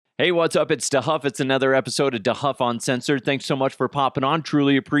Hey, what's up? It's DeHuff. It's another episode of DeHuff Uncensored. Thanks so much for popping on.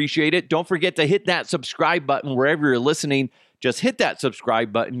 Truly appreciate it. Don't forget to hit that subscribe button wherever you're listening. Just hit that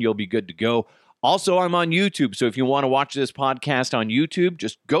subscribe button. You'll be good to go. Also, I'm on YouTube, so if you want to watch this podcast on YouTube,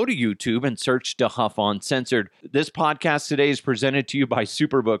 just go to YouTube and search DeHuff Uncensored. This podcast today is presented to you by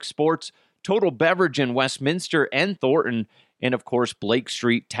Superbook Sports, Total Beverage in Westminster and Thornton, and of course, Blake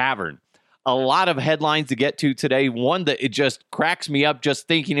Street Tavern. A lot of headlines to get to today. One that it just cracks me up just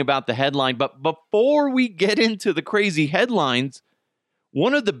thinking about the headline. But before we get into the crazy headlines,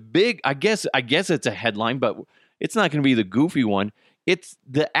 one of the big, I guess it's a headline, but it's not going to be the goofy one. It's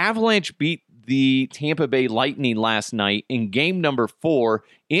the Avalanche beat the Tampa Bay Lightning last night in game number 4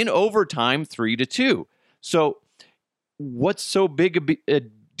 in overtime, 3-2. So what's so big a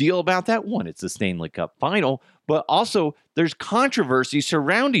deal about that? One, it's the Stanley Cup final, but also there's controversy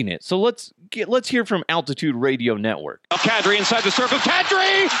surrounding it. So let's hear from Altitude Radio Network. Kadri inside the circle.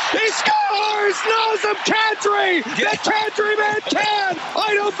 Kadri! He scores! Nazem Kadri! The Kadri man can!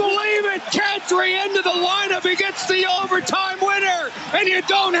 I don't believe it! Kadri into the lineup. He gets the overtime winner! And you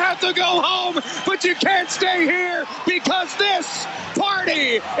don't have to go home, but you can't stay here because this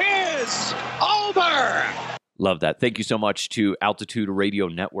party is over! Love that. Thank you so much to Altitude Radio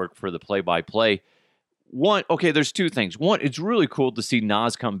Network for the play-by-play. One, okay, there's two things. One, it's really cool to see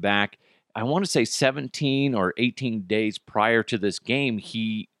Nas come back. I want to say 17 or 18 days prior to this game,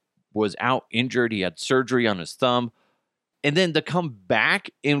 he was out injured. He had surgery on his thumb. And then to come back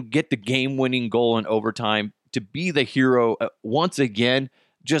and get the game-winning goal in overtime, to be the hero once again,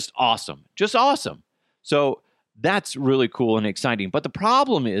 just awesome. Just awesome. So that's really cool and exciting. But the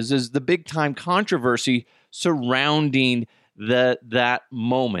problem is the big-time controversy surrounding that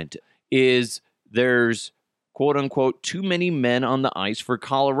moment is there's, quote-unquote, too many men on the ice for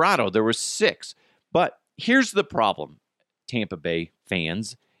Colorado. There were 6. But here's the problem, Tampa Bay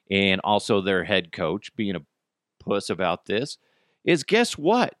fans, and also their head coach being a puss about this, is guess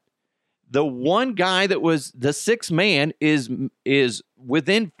what? The one guy that was the 6th man is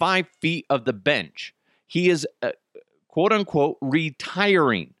within 5 feet of the bench. He is, quote-unquote,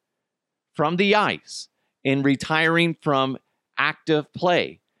 retiring from the ice and retiring from active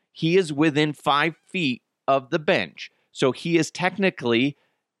play. He is within 5 feet of the bench. So he is technically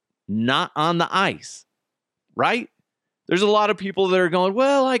not on the ice, right? There's a lot of people that are going,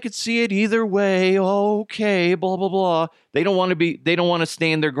 well, I could see it either way. Okay, blah, blah, blah. They don't want to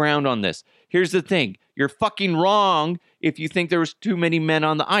stand their ground on this. Here's the thing. You're fucking wrong if you think there was too many men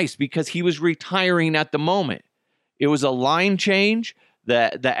on the ice because he was retiring at the moment. It was a line change.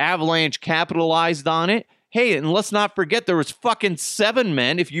 The Avalanche capitalized on it. Hey, and let's not forget there was fucking 7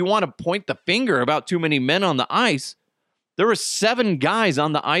 men. If you want to point the finger about too many men on the ice, there were 7 guys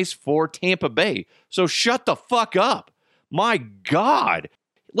on the ice for Tampa Bay. So shut the fuck up. My God.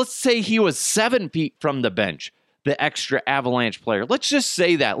 Let's say he was 7 feet from the bench, the extra Avalanche player. Let's just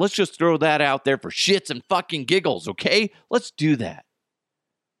say that. Let's just throw that out there for shits and fucking giggles, okay? Let's do that.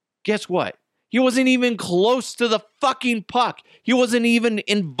 Guess what? He wasn't even close to the fucking puck. He wasn't even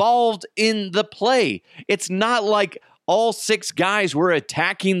involved in the play. It's not like all 6 guys were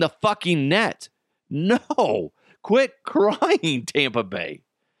attacking the fucking net. No. Quit crying, Tampa Bay.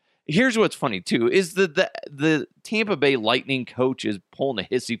 Here's what's funny, too, is that the Tampa Bay Lightning coach is pulling a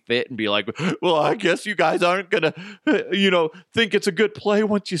hissy fit and be like, well, I guess you guys aren't going to, think it's a good play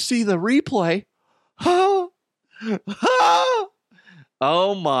once you see the replay. Huh? Huh?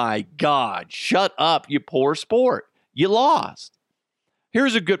 Oh my God, shut up, you poor sport. You lost.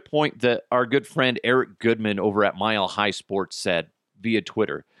 Here's a good point that our good friend Eric Goodman over at Mile High Sports said via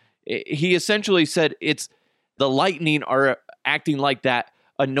Twitter. He essentially said it's the Lightning are acting like that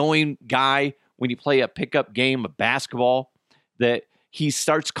annoying guy when you play a pickup game of basketball that he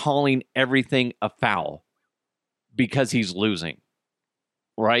starts calling everything a foul because he's losing,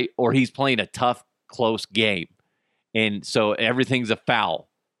 right? Or he's playing a tough, close game. And so everything's a foul.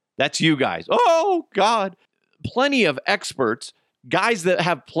 That's you guys. Oh, God. Plenty of experts, guys that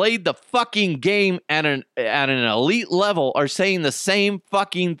have played the fucking game at an elite level are saying the same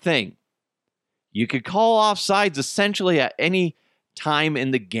fucking thing. You could call offsides essentially at any time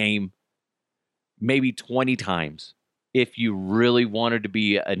in the game, maybe 20 times, if you really wanted to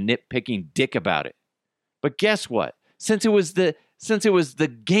be a nitpicking dick about it. But guess what? Since it was the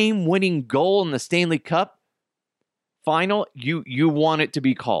game-winning goal in the Stanley Cup final, you want it to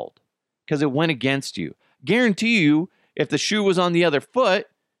be called because it went against you. Guarantee you, if the shoe was on the other foot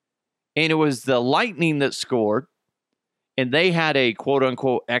and it was the Lightning that scored and they had a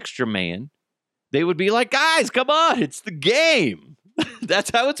quote-unquote extra man, they would be like, guys, come on, it's the game.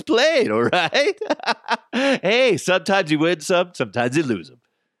 That's how it's played, all right? Hey, sometimes you win some, sometimes you lose them.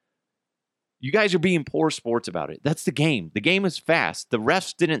 You guys are being poor sports about it. That's the game. The game is fast. The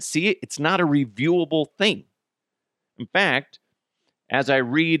refs didn't see it. It's not a reviewable thing. In fact, as I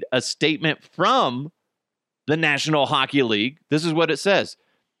read a statement from the National Hockey League, this is what it says.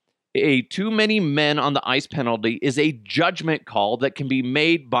 A too many men on the ice penalty is a judgment call that can be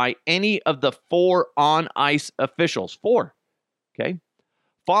made by any of the 4 on-ice officials. 4. Okay.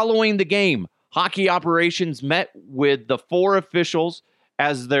 Following the game, hockey operations met with the 4 officials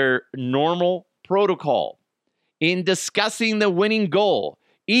as their normal protocol. In discussing the winning goal,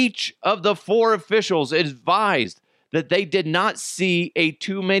 each of the 4 officials advised that they did not see a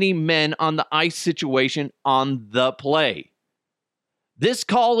too many men on the ice situation on the play. This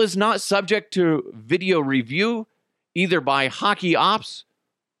call is not subject to video review, either by hockey ops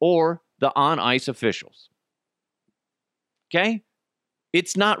or the on-ice officials. Okay?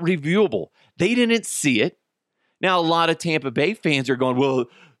 It's not reviewable. They didn't see it. Now, a lot of Tampa Bay fans are going, well,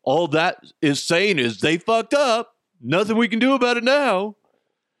 all that is saying is they fucked up. Nothing we can do about it now.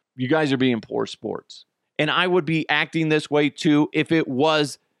 You guys are being poor sports. And I would be acting this way too if it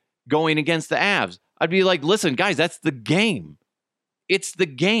was going against the Avs. I'd be like, listen, guys, that's the game. It's the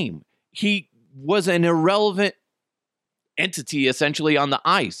game. He was an irrelevant entity essentially on the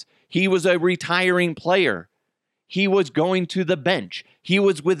ice. He was a retiring player. He was going to the bench. He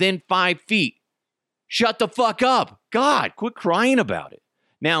was within 5 feet. Shut the fuck up. God, quit crying about it.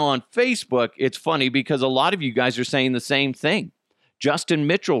 Now on Facebook, it's funny because a lot of you guys are saying the same thing. Justin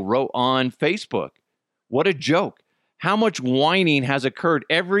Mitchell wrote on Facebook, what a joke. How much whining has occurred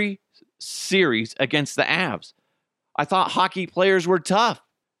every series against the Avs? I thought hockey players were tough.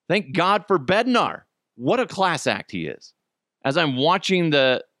 Thank God for Bednar. What a class act he is. As I'm watching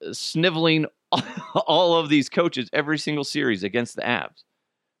the sniveling all of these coaches every single series against the Avs.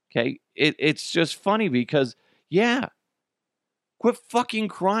 Okay, it's just funny because, yeah, quit fucking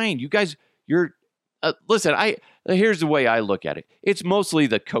crying. You guys, listen, here's the way I look at it. It's mostly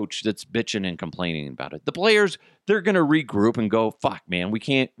the coach that's bitching and complaining about it. The players, they're going to regroup and go, fuck, man, we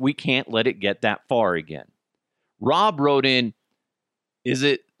can't let it get that far again. Rob wrote in, is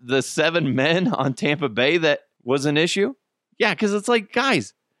it the 7 men on Tampa Bay that was an issue? Yeah, because it's like,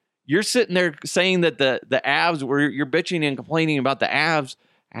 guys, you're sitting there saying that the Avs, you're bitching and complaining about the Avs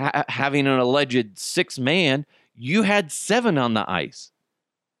having an alleged 6-man. You had 7 on the ice.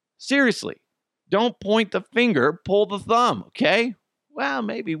 Seriously, don't point the finger, pull the thumb, okay? Well,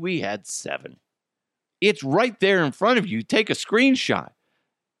 maybe we had 7. It's right there in front of you. Take a screenshot.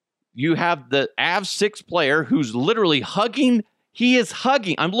 You have the Avs 6 player who's literally hugging. He is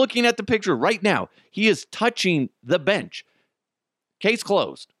hugging. I'm looking at the picture right now. He is touching the bench. Case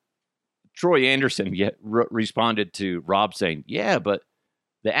closed. Troy Anderson responded to Rob saying, yeah, but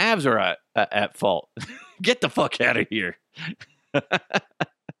the Avs are at fault. Get the fuck out of here.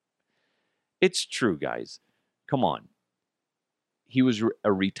 It's true, guys. Come on. He was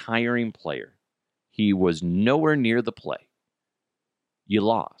a retiring player. He was nowhere near the play. You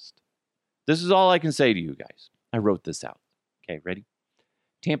lost. This is all I can say to you guys. I wrote this out. Okay, ready?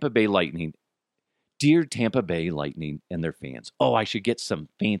 Tampa Bay Lightning. Dear Tampa Bay Lightning and their fans. Oh, I should get some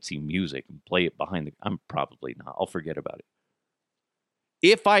fancy music and play it behind the... I'm probably not. I'll forget about it.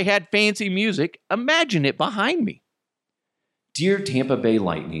 If I had fancy music, imagine it behind me. Dear Tampa Bay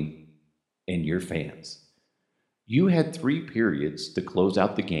Lightning and your fans. You had 3 periods to close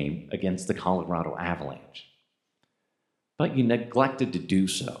out the game against the Colorado Avalanche. But you neglected to do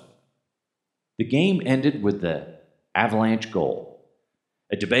so. The game ended with the Avalanche goal.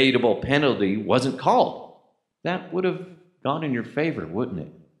 A debatable penalty wasn't called. That would have gone in your favor, wouldn't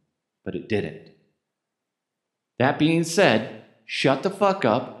it? But it didn't. That being said, shut the fuck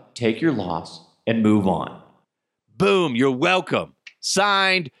up, take your loss, and move on. Boom, you're welcome.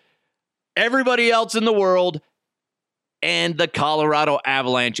 Signed, everybody else in the world and the Colorado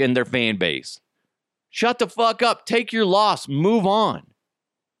Avalanche and their fan base. Shut the fuck up, take your loss, move on.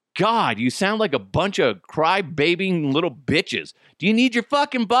 God, you sound like a bunch of cry-babying little bitches. Do you need your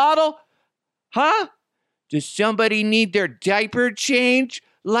fucking bottle? Huh? Does somebody need their diaper changed?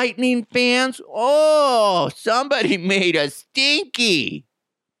 Lightning fans? Oh, somebody made a stinky.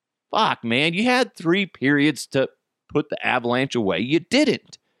 Fuck, man. You had 3 periods to put the Avalanche away. You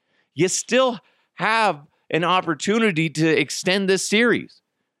didn't. You still have an opportunity to extend this series.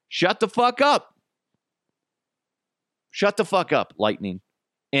 Shut the fuck up. Shut the fuck up, Lightning,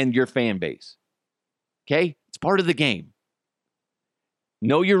 and your fan base. Okay? It's part of the game.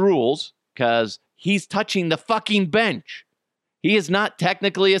 Know your rules, because he's touching the fucking bench. He is not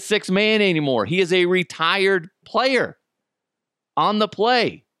technically a 6-man anymore. He is a retired player on the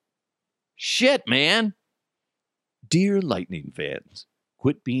play. Shit, man. Dear Lightning fans,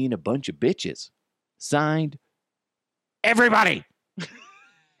 quit being a bunch of bitches. Signed, everybody.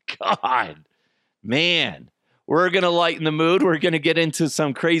 God, man. We're going to lighten the mood. We're going to get into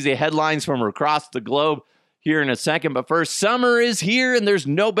some crazy headlines from across the globe here in a second. But first, summer is here, and there's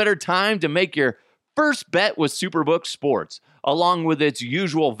no better time to make your first bet with Superbook Sports. Along with its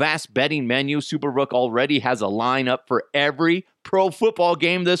usual vast betting menu, Superbook already has a lineup for every pro football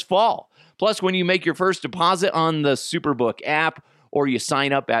game this fall. Plus, when you make your first deposit on the Superbook app or you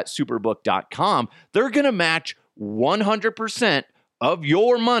sign up at superbook.com, they're going to match 100% of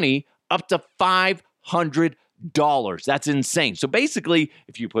your money up to $500. That's insane. So basically,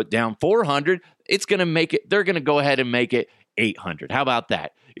 if you put down $400, it's going to make it, they're going to go ahead and make it $800. How about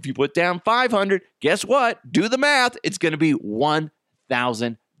that? If you put down $500, guess what? Do the math. It's going to be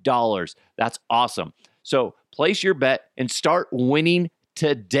 $1,000. That's awesome. So place your bet and start winning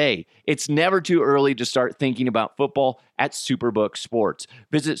today. It's never too early to start thinking about football at Superbook Sports.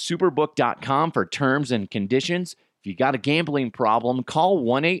 Visit superbook.com for terms and conditions. If you got a gambling problem, call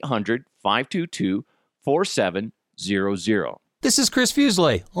 1-800-522-4700. This is Chris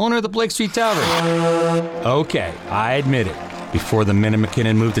Fuselier, owner of the Blake Street Tavern. Okay, I admit it. Before the Minute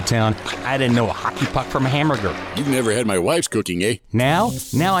McKinnon moved to town, I didn't know a hockey puck from a hamburger. You've never had my wife's cooking, eh? Now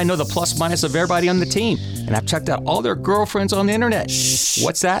I know the plus minus of everybody on the team, and I've checked out all their girlfriends on the internet. Shh.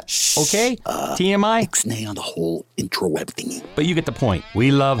 What's that? Okay? TMI? Ixnay on the whole intraweb thingy. But you get the point.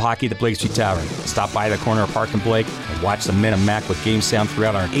 We love hockey at the Blake Street Tavern. Stop by the corner of Park and Blake and watch the Minute Mac with game sound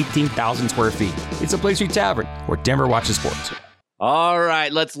throughout our 18,000 square feet. It's the Blake Street Tavern, where Denver watches sports. All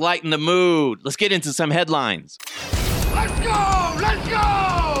right, let's lighten the mood. Let's get into some headlines. Let's go! Let's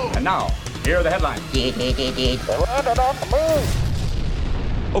go! And now, here are the headlines.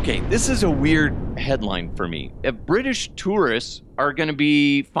 Okay, this is a weird headline for me. If British tourists are going to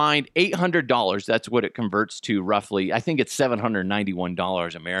be fined $800, that's what it converts to roughly, I think it's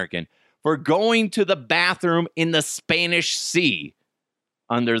 $791 American, for going to the bathroom in the Spanish Sea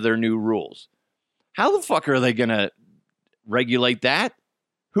under their new rules. How the fuck are they going to regulate that?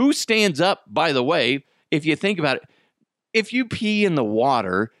 Who stands up, by the way, if you think about it, if you pee in the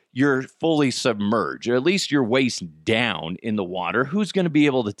water, you're fully submerged, or at least you're waist down in the water. Who's going to be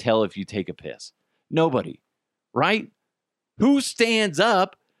able to tell if you take a piss? Nobody, right? Who stands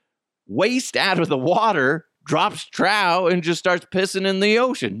up, waist out of the water, drops trow, and just starts pissing in the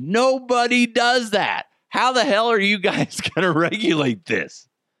ocean? Nobody does that. How the hell are you guys going to regulate this?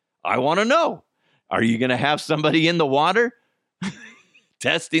 I want to know. Are you going to have somebody in the water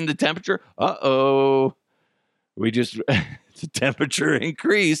testing the temperature? Uh-oh. We just, the temperature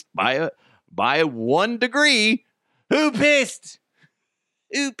increased by 1 degree. Who pissed?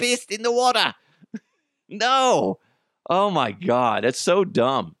 Who pissed in the water? No. Oh my God. That's so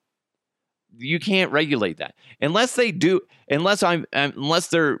dumb. You can't regulate that. Unless they do, unless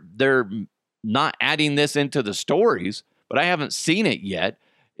they're not adding this into the stories, but I haven't seen it yet.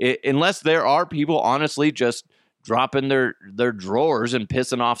 Unless there are people honestly just dropping their drawers and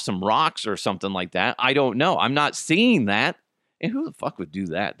pissing off some rocks or something like that. I don't know. I'm not seeing that. And who the fuck would do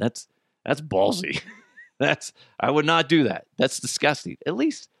that? That's ballsy. I would not do that. That's disgusting. At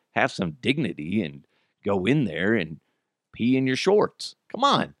least have some dignity and go in there and pee in your shorts. Come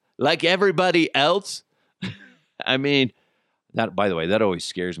on. Like everybody else. I mean, that, by the way, that always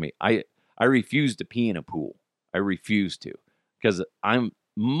scares me. I refuse to pee in a pool. I refuse to. Because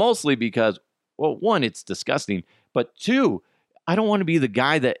well, one, it's disgusting, but two, I don't want to be the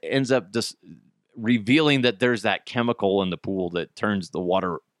guy that ends up just revealing that there's that chemical in the pool that turns the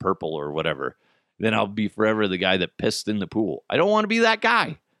water purple or whatever. Then I'll be forever the guy that pissed in the pool. I don't want to be that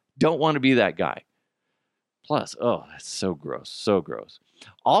guy. Don't want to be that guy. Plus, oh, that's so gross. So gross.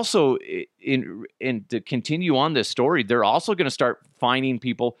 Also, to continue on this story, they're also going to start fining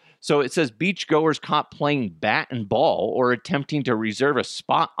people. So it says beachgoers caught playing bat and ball or attempting to reserve a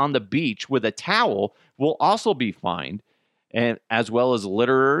spot on the beach with a towel will also be fined, and as well as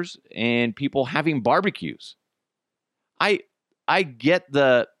litterers and people having barbecues. I get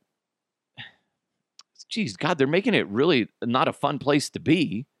the, geez, God, they're making it really not a fun place to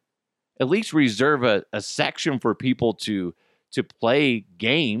be. At least reserve a section for people to play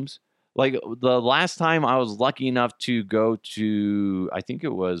games. Like the last time I was lucky enough to go to, I think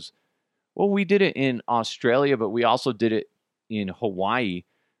it was, well, we did it in Australia, but we also did it in Hawaii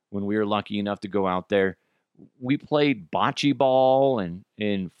when we were lucky enough to go out there. We played bocce ball and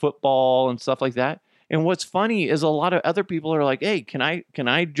football and stuff like that. And what's funny is a lot of other people are like, hey, can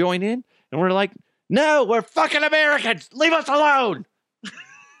I join in? And we're like, no, we're fucking Americans. Leave us alone.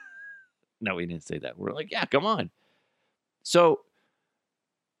 No, we didn't say that. We're like, yeah, come on. So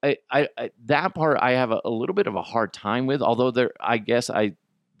that part I have a little bit of a hard time with. Although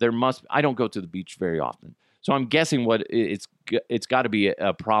I don't go to the beach very often, so I'm guessing it's got to be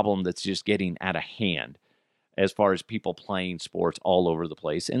a problem that's just getting out of hand as far as people playing sports all over the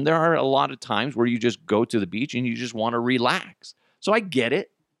place. And there are a lot of times where you just go to the beach and you just want to relax. So I get it.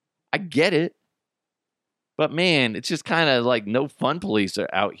 But man, it's just kind of like no fun police are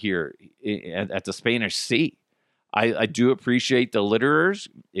out here at the Spanish Sea. I do appreciate the litterers.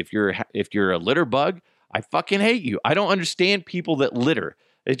 If you're a litter bug, I fucking hate you. I don't understand people that litter.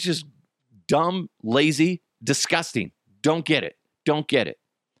 It's just dumb, lazy, disgusting. Don't get it.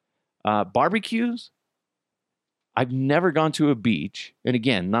 Barbecues? I've never gone to a beach. And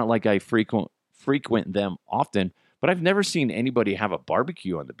again, not like I frequent them often, but I've never seen anybody have a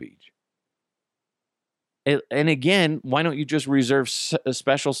barbecue on the beach. And again, why don't you just reserve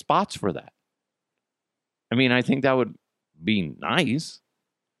special spots for that? I mean, I think that would be nice.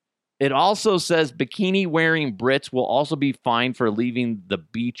 It also says bikini-wearing Brits will also be fined for leaving the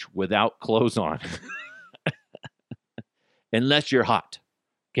beach without clothes on. Unless you're hot.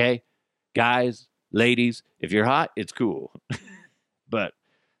 Okay? Guys, ladies, if you're hot, it's cool. But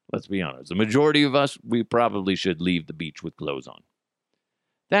let's be honest. The majority of us, we probably should leave the beach with clothes on.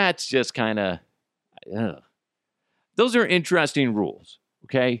 That's just kind of... Those are interesting rules,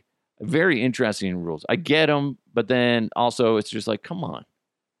 okay? Very interesting rules. I get them, but then also it's just like, come on.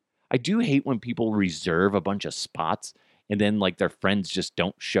 I do hate when people reserve a bunch of spots and then like their friends just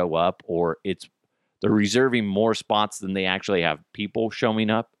don't show up, or they're reserving more spots than they actually have people showing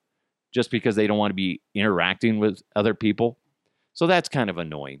up just because they don't want to be interacting with other people. So that's kind of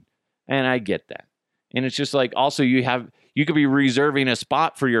annoying, and I get that. And it's just like, also you could be reserving a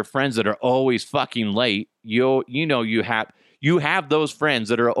spot for your friends that are always fucking late. You have those friends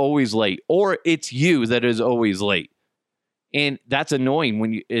that are always late, or it's you that is always late. And that's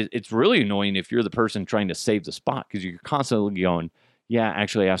annoying it's really annoying if you're the person trying to save the spot, because you're constantly going, yeah,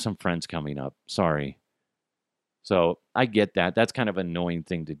 actually I have some friends coming up. Sorry. So I get that. That's kind of an annoying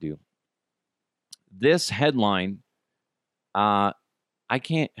thing to do. This headline, I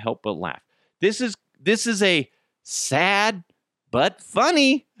can't help but laugh. This is a sad but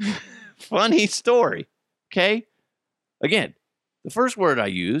funny story. Okay? Again, the first word I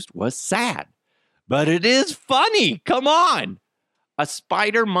used was sad, but it is funny. Come on. A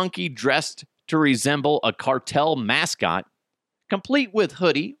spider monkey dressed to resemble a cartel mascot, complete with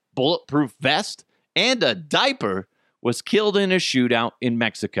hoodie, bulletproof vest, and a diaper, was killed in a shootout in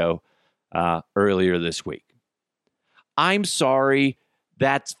Mexico earlier this week. I'm sorry.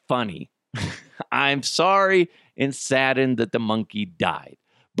 That's funny. I'm sorry and saddened that the monkey died.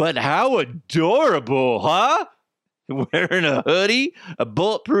 But how adorable, huh? Wearing a hoodie, a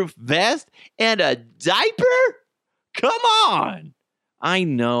bulletproof vest, and a diaper? Come on. I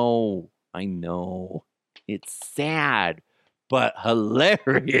know. It's sad, but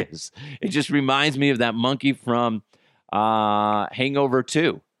hilarious. It just reminds me of that monkey from Hangover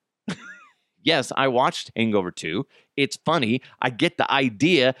 2. Yes, I watched Hangover 2. It's funny. I get the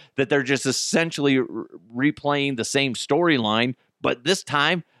idea that they're just essentially replaying the same storyline, but this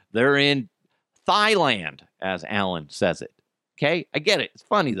time they're in Thailand, as Alan says it. Okay? I get it. It's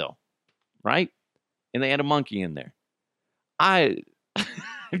funny, though. Right? And they had a monkey in there. I'm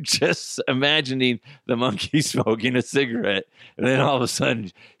just imagining the monkey smoking a cigarette, and then all of a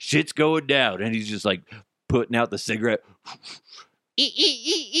sudden, shit's going down, and he's just like putting out the cigarette.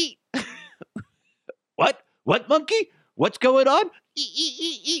 Eat. What? What, monkey? What's going on?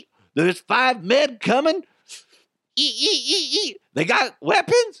 Eat. There's 5 men coming. Eat. They got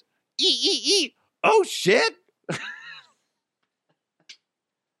weapons? Eat. Oh, shit.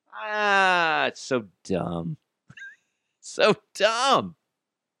 It's so dumb. So dumb.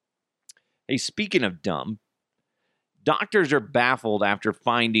 Hey, speaking of dumb, doctors are baffled after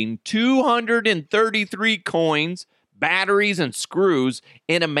finding 233 coins, batteries, and screws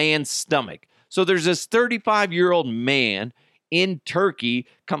in a man's stomach. So there's this 35-year-old man in Turkey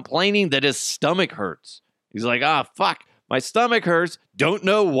complaining that his stomach hurts. He's like, fuck, my stomach hurts. Don't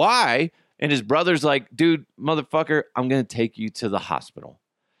know why. And his brother's like, dude, motherfucker, I'm going to take you to the hospital.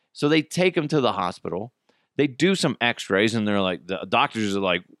 So they take him to the hospital. They do some x-rays, and they're like, the doctors are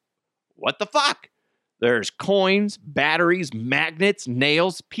like, what the fuck? There's coins, batteries, magnets,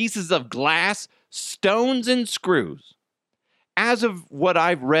 nails, pieces of glass, stones, and screws. As of what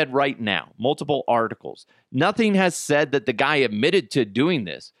I've read right now, multiple articles, nothing has said that the guy admitted to doing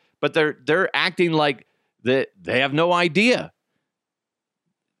this, but they're acting like they have no idea.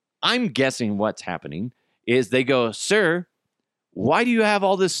 I'm guessing what's happening is they go, sir, why do you have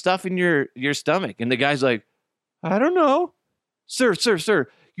all this stuff in your stomach? And the guy's like, I don't know. Sir,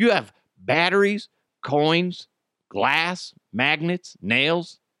 You have batteries, coins, glass, magnets,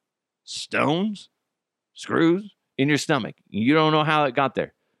 nails, stones, screws in your stomach. You don't know how it got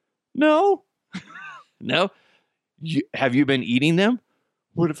there. No. No. Have you been eating them?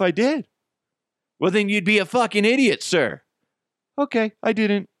 What if I did? Well, then you'd be a fucking idiot, sir. Okay, I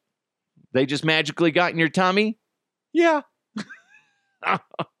didn't. They just magically got in your tummy? Yeah.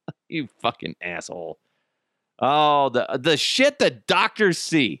 You fucking asshole. Oh, the shit that doctors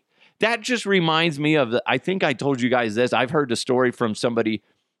see. That just reminds me of I think I told you guys this. I've heard the story from somebody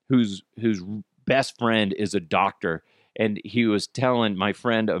whose best friend is a doctor, and he was telling my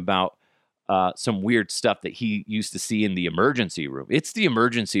friend about some weird stuff that he used to see in the emergency room. It's the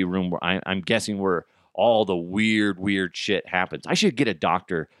emergency room where I'm guessing where all the weird shit happens. I should get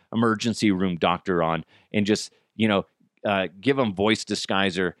a emergency room doctor on and just, give him voice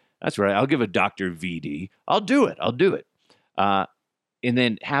disguiser. That's right. I'll give a doctor VD. I'll do it. And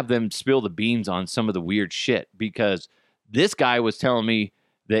then have them spill the beans on some of the weird shit, because this guy was telling me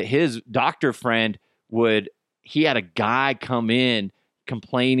that his doctor friend he had a guy come in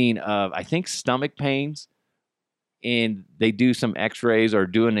complaining of, I think, stomach pains, and they do some x-rays or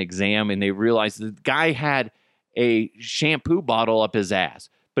do an exam, and they realize the guy had a shampoo bottle up his ass,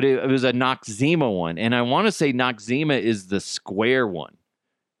 but it was a Noxzema one. And I want to say Noxzema is the square one.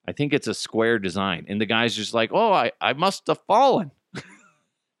 I think it's a square design. And the guy's just like, oh, I must have fallen.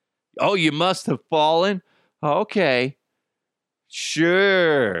 Oh, you must have fallen? Okay.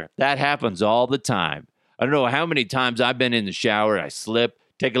 Sure. That happens all the time. I don't know how many times I've been in the shower, I slip,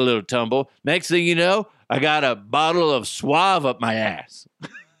 take a little tumble. Next thing you know, I got a bottle of Suave up my ass.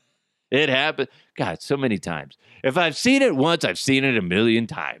 It happened. God, so many times. If I've seen it once, I've seen it a million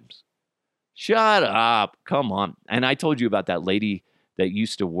times. Shut up. Come on. And I told you about that lady that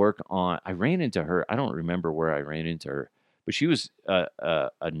used to work on, I ran into her. I don't remember where I ran into her, but she was a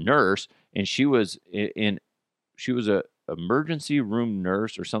nurse, and she was a emergency room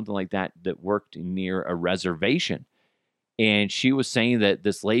nurse or something like that worked near a reservation. And she was saying that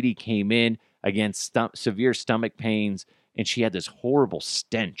this lady came in against severe stomach pains, and she had this horrible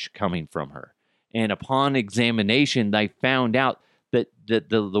stench coming from her. And upon examination, they found out that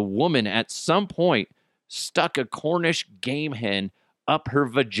the woman at some point stuck a Cornish game hen up her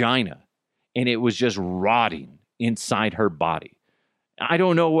vagina, and it was just rotting inside her body. I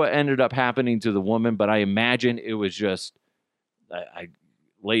don't know what ended up happening to the woman, but I imagine it was just,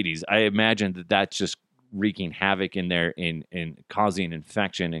 ladies, I imagine that that's just wreaking havoc in there and causing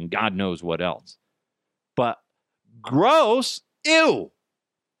infection and God knows what else. But gross, ew.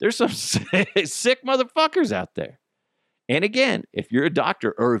 There's some sick motherfuckers out there. And again, if you're a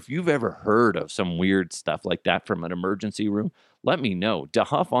doctor or if you've ever heard of some weird stuff like that from an emergency room, let me know.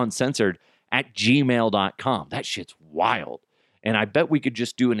 DeHuffUncensored@gmail.com. That shit's wild. And I bet we could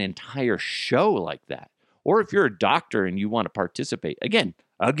just do an entire show like that. Or if you're a doctor and you want to participate, again,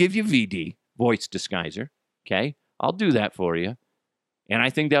 I'll give you VD, voice disguiser. Okay? I'll do that for you. And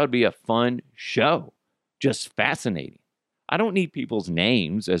I think that would be a fun show. Just fascinating. I don't need people's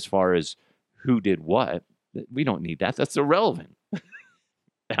names as far as who did what. We don't need that. That's irrelevant.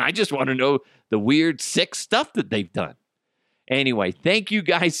 I just want to know the weird, sick stuff that they've done. Anyway, thank you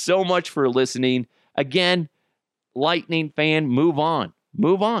guys so much for listening. Again, Lightning fan, move on.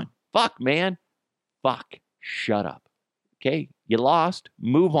 Move on. Fuck, man. Fuck. Shut up. Okay? You lost.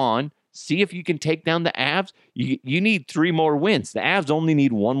 Move on. See if you can take down the Avs. You need 3 more wins. The Avs only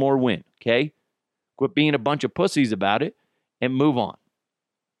need 1 more win. Okay? Quit being a bunch of pussies about it and move on.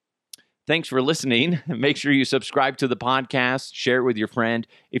 Thanks for listening. Make sure you subscribe to the podcast. Share it with your friend.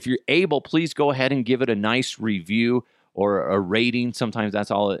 If you're able, please go ahead and give it a nice review or a rating. Sometimes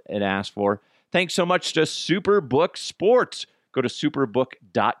that's all it asks for. Thanks so much to Superbook Sports. Go to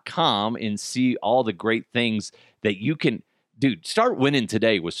superbook.com and see all the great things that you can do. Start winning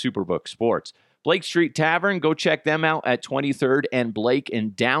today with Superbook Sports. Blake Street Tavern, go check them out at 23rd and Blake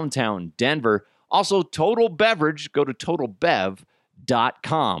in downtown Denver. Also, Total Beverage, go to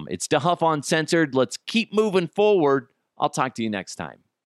totalbev.com. It's DeHuff Uncensored. Let's keep moving forward. I'll talk to you next time.